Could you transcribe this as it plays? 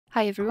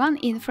Hi everyone,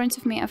 in front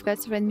of me I've got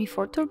Redmi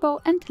 4 Turbo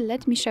and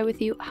let me share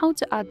with you how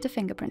to add the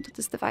fingerprint to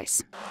this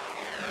device.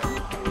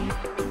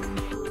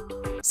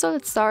 So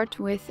let's start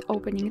with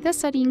opening the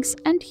settings,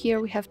 and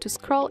here we have to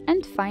scroll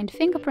and find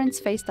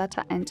fingerprints, face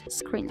data and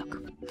screen lock.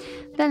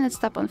 Then let's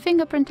tap on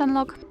fingerprint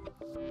unlock,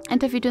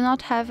 and if you do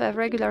not have a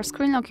regular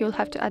screen lock you'll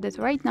have to add it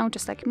right now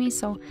just like me,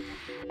 so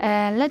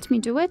let me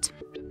do it.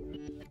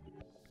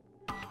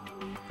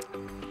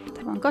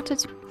 That one got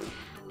it.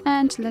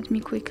 And let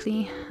me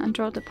quickly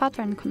draw the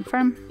pattern,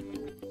 confirm.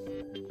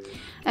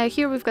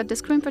 Here we've got the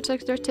screen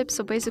protector tip,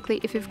 so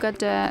basically if you've got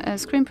the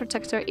screen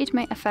protector it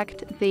may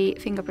affect the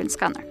fingerprint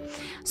scanner.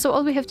 So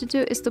all we have to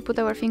do is to put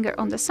our finger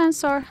on the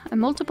sensor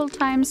multiple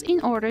times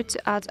in order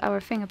to add our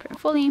fingerprint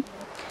fully.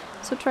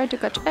 So try to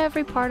catch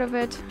every part of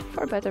it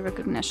for better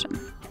recognition.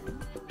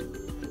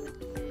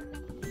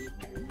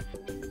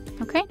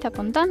 Okay, tap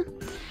on done.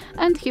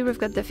 And here we've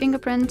got the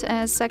fingerprint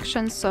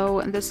section,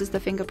 so this is the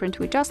fingerprint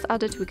we just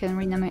added. We can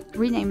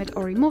rename it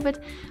or remove it,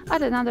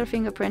 add another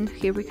fingerprint.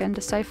 Here we can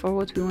decide for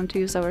what we want to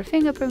use our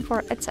fingerprint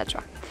for,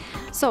 etc.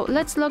 So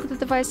let's lock the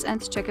device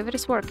and check if it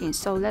is working.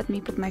 So let me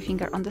put my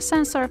finger on the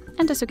sensor,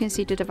 and as you can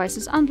see the device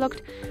is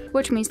unblocked,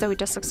 which means that we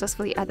just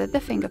successfully added the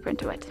fingerprint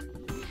to it.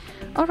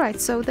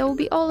 Alright, so that will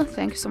be all.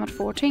 Thank you so much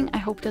for watching. I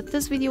hope that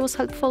this video was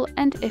helpful,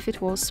 and if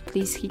it was,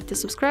 please hit the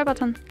subscribe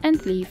button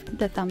and leave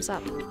the thumbs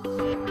up.